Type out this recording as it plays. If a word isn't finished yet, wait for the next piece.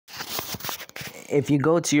if you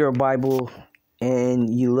go to your Bible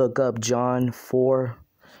and you look up John 4,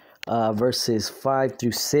 verses 5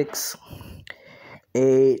 through 6,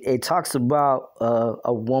 it talks about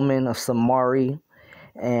a woman of Samaria,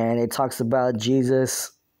 and it talks about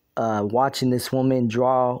Jesus watching this woman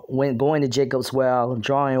going to Jacob's well,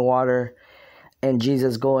 drawing water, and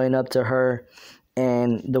Jesus going up to her,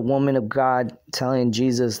 and the woman of God telling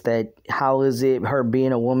Jesus that how is it her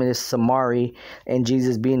being a woman of Samaria and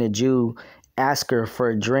Jesus being a Jew, ask her for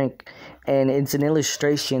a drink. And it's an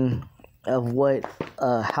illustration of what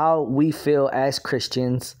how we feel as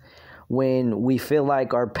Christians when we feel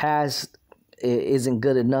like our past isn't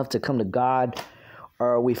good enough to come to God,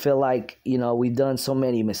 or we feel like, we've done so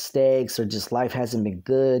many mistakes, or just life hasn't been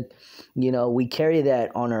good. We carry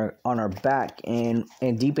that on our back, and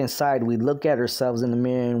deep inside we look at ourselves in the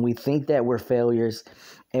mirror and we think that we're failures,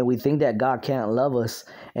 and we think that God can't love us.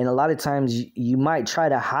 And a lot of times you might try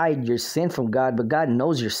to hide your sin from God, but God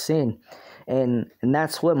knows your sin. And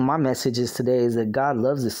that's what my message is today, is that God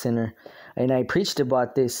loves the sinner. And I preached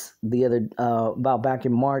about this about back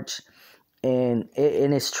in March. And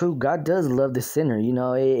it's true. God does love the sinner.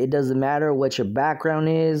 It doesn't matter what your background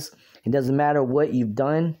is. It doesn't matter what you've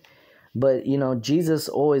done. But, Jesus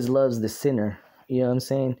always loves the sinner. You know what I'm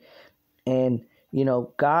saying? And,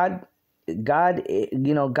 God's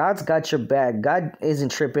got your back. God isn't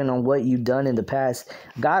tripping on what you've done in the past.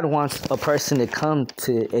 God wants a person to come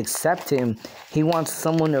to accept him. He wants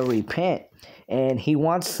someone to repent. And he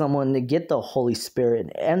wants someone to get the Holy Spirit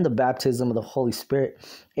and the baptism of the Holy Spirit.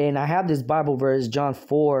 And I have this Bible verse, John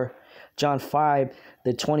 5,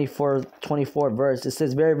 the 24 verse. It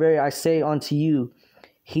says, "Very, very, I say unto you,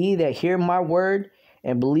 he that hear my word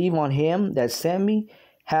and believe on him that sent me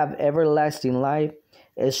have everlasting life.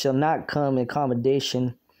 It shall not come in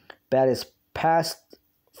condemnation, but is passed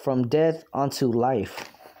from death unto life."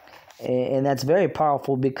 And that's very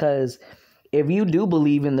powerful, because if you do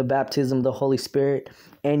believe in the baptism of the Holy Spirit,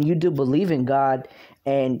 and you do believe in God,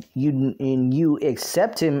 and you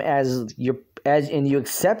accept him as your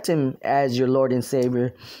Lord and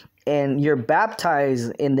Savior, and you're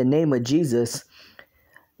baptized in the name of Jesus,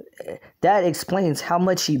 that explains how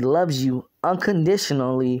much he loves you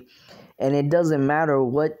unconditionally. And it doesn't matter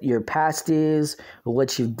what your past is or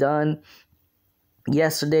what you've done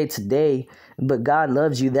yesterday, today, but God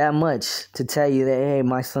loves you that much to tell you that, hey,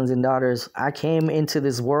 my sons and daughters, I came into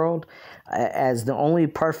this world as the only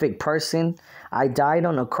perfect person. I died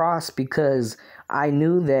on a cross because I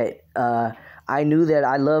knew that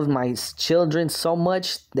I loved my children so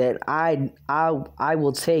much that I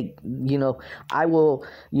will take, I will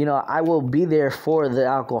be there for the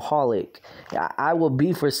alcoholic. I will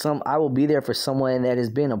be there for someone that has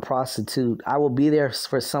been a prostitute. I will be there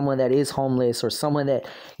for someone that is homeless, or someone that,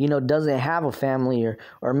 doesn't have a family,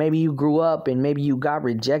 or maybe you grew up and maybe you got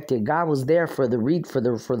rejected. God was there for the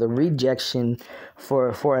rejection,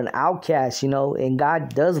 for an outcast, and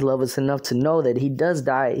God does love us enough to know that he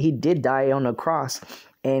did die on the cross,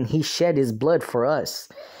 and he shed his blood for us.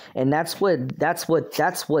 And that's what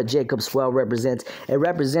Jacob's well represents. It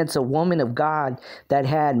represents a woman of God that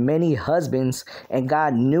had many husbands, and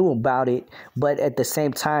God knew about it, but at the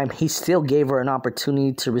same time, he still gave her an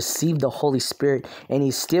opportunity to receive the Holy Spirit, and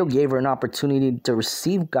he still gave her an opportunity to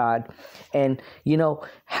receive God. And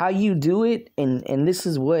how you do it, and this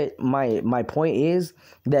is what my point is,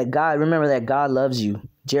 that remember that God loves you.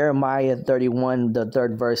 Jeremiah 31, the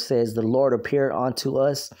 3rd verse says, "The Lord appeared unto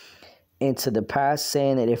us into the past,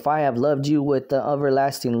 saying that if I have loved you with the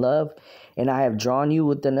everlasting love, and I have drawn you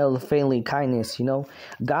with an unfailing kindness."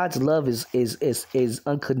 God's love is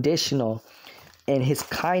unconditional, and his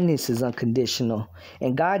kindness is unconditional.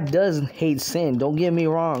 And God doesn't hate sin, don't get me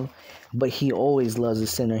wrong, but he always loves a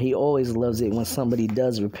sinner. He always loves it when somebody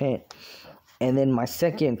does repent. And then my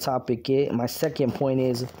second point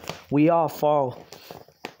is, we all fall.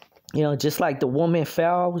 Just like the woman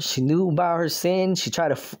fell, she knew about her sin. She tried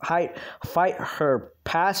to fight her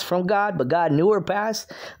past from God, but God knew her past.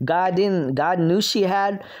 God knew she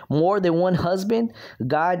had more than one husband.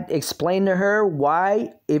 God explained to her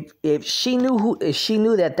why. If she knew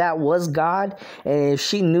that was God, and if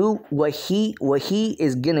she knew what he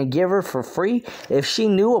is gonna give her for free, if she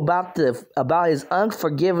knew about his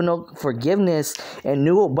forgiveness, and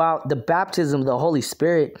knew about the baptism of the Holy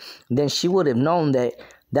Spirit, then she would have known that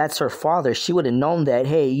that's her father. She would have known that,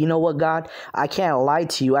 hey, you know what, God? I can't lie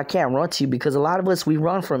to you. I can't run to you, because a lot of us, we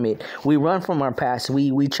run from it. We run from our past.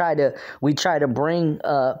 We try to bring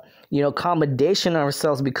commendation on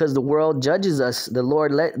ourselves because the world judges us. The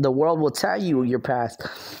world will tell you your past.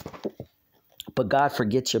 But God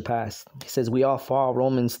forgets your past. He says we all fall.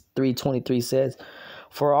 Romans 3:23 says,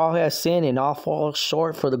 For all have sinned and all fall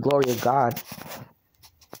short for the glory of God.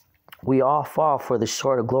 We all fall for the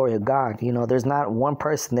short of glory of God. You know, there's not one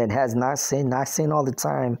person that has not sinned all the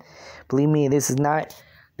time. Believe me, this is not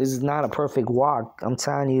a perfect walk. I'm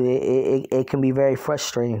telling you, it can be very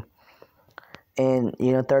frustrating. And,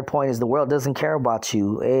 you know, third point is the world doesn't care about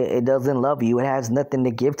you. It doesn't love you. It has nothing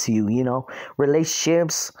to give to you, you know.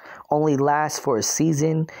 Relationships only last for a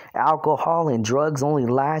season. Alcohol and drugs only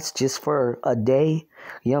last just for a day.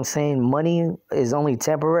 You know what I'm saying? Money is only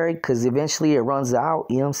temporary because eventually it runs out.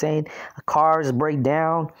 You know what I'm saying? Cars break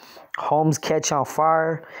down. Homes catch on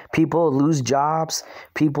fire. People lose jobs.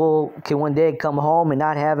 People can one day come home and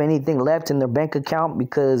not have anything left in their bank account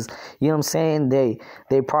because, you know what I'm saying, they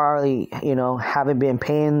probably, you know, haven't been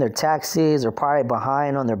paying their taxes or probably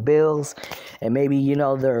behind on their bills. And maybe, you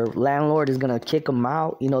know, their landlord is going to kick them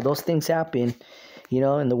out. You know, those things happen. You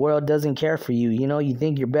know, and the world doesn't care for you. You know, you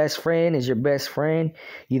think your best friend is your best friend.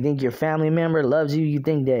 You think your family member loves you. You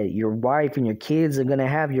think that your wife and your kids are going to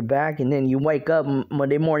have your back. And then you wake up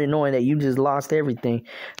Monday morning knowing that you just lost everything.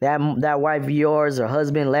 That wife of yours or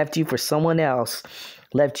husband left you for someone else.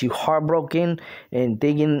 Left you heartbroken and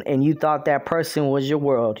thinking, and you thought that person was your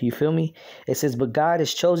world. You feel me? It says, but God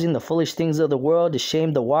has chosen the foolish things of the world to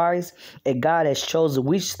shame the wise, and God has chosen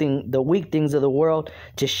the weak things of the world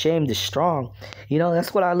to shame the strong. You know,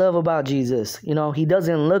 that's what I love about Jesus. You know, he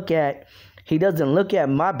doesn't look at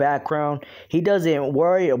my background. He doesn't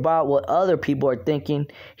worry about what other people are thinking.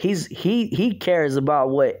 He cares about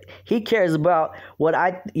what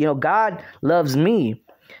God loves me.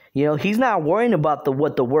 You know, he's not worrying about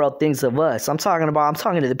what the world thinks of us. I'm talking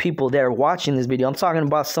to the people that are watching this video. I'm talking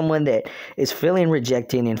about someone that is feeling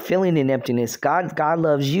rejected and feeling in emptiness. God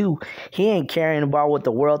loves you. He ain't caring about what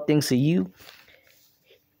the world thinks of you.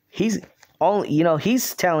 He's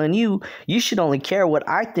telling you, you should only care what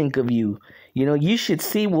I think of you. You know, you should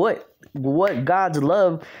see what God's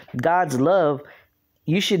love.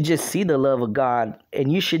 You should just see the love of God,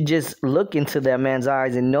 and you should just look into that man's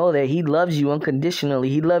eyes and know that he loves you unconditionally.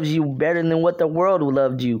 He loves you better than what the world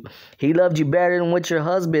loved you. He loved you better than what your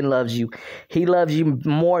husband loves you. He loves you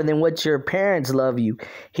more than what your parents love you.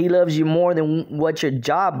 He loves you more than what your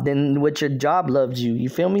job loves you. You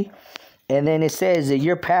feel me? And then it says that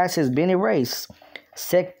your past has been erased.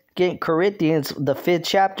 2 Corinthians, the 5th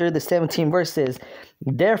chapter, the 17th verse says,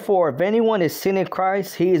 therefore, if anyone is sin in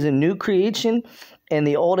Christ, he is a new creation, and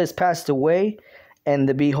the old has passed away,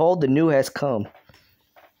 and behold, the new has come.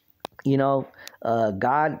 You know,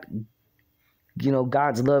 God's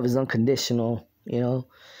love is unconditional. You know,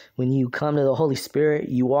 when you come to the Holy Spirit,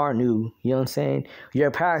 you are new. You know what I'm saying?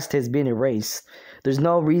 Your past has been erased. There's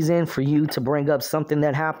no reason for you to bring up something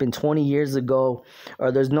that happened 20 years ago,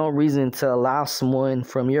 or there's no reason to allow someone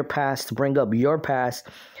from your past to bring up your past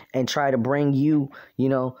and try to bring you, you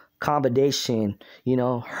know, combination, you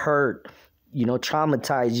know, hurt, you know,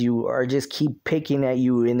 traumatize you, or just keep picking at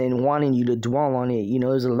you and then wanting you to dwell on it. You know,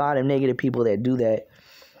 there's a lot of negative people that do that.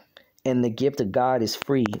 And the gift of God is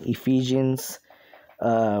free. Ephesians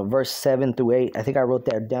verse 7 through 8. I think I wrote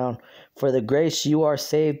that down. For the grace you are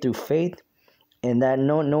saved through faith, and that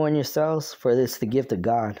knowing yourselves, for this the gift of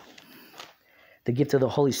God. The gift of the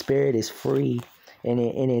Holy Spirit is free, and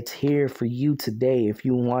it's here for you today if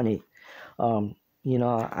you want it. You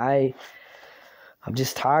know, I'm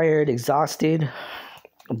just tired, exhausted,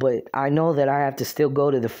 but I know that I have to still go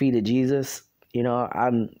to the feet of Jesus. You know,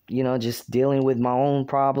 I'm, you know, just dealing with my own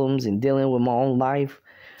problems and dealing with my own life.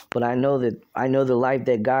 But I know the life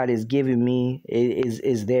that God has given me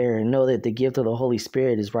is there, and know that the gift of the Holy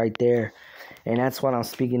Spirit is right there. And that's what I'm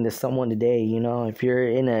speaking to someone today. You know, if you're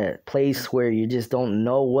in a place where you just don't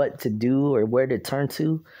know what to do or where to turn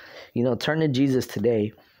to, you know, turn to Jesus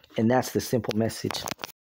today. And that's the simple message.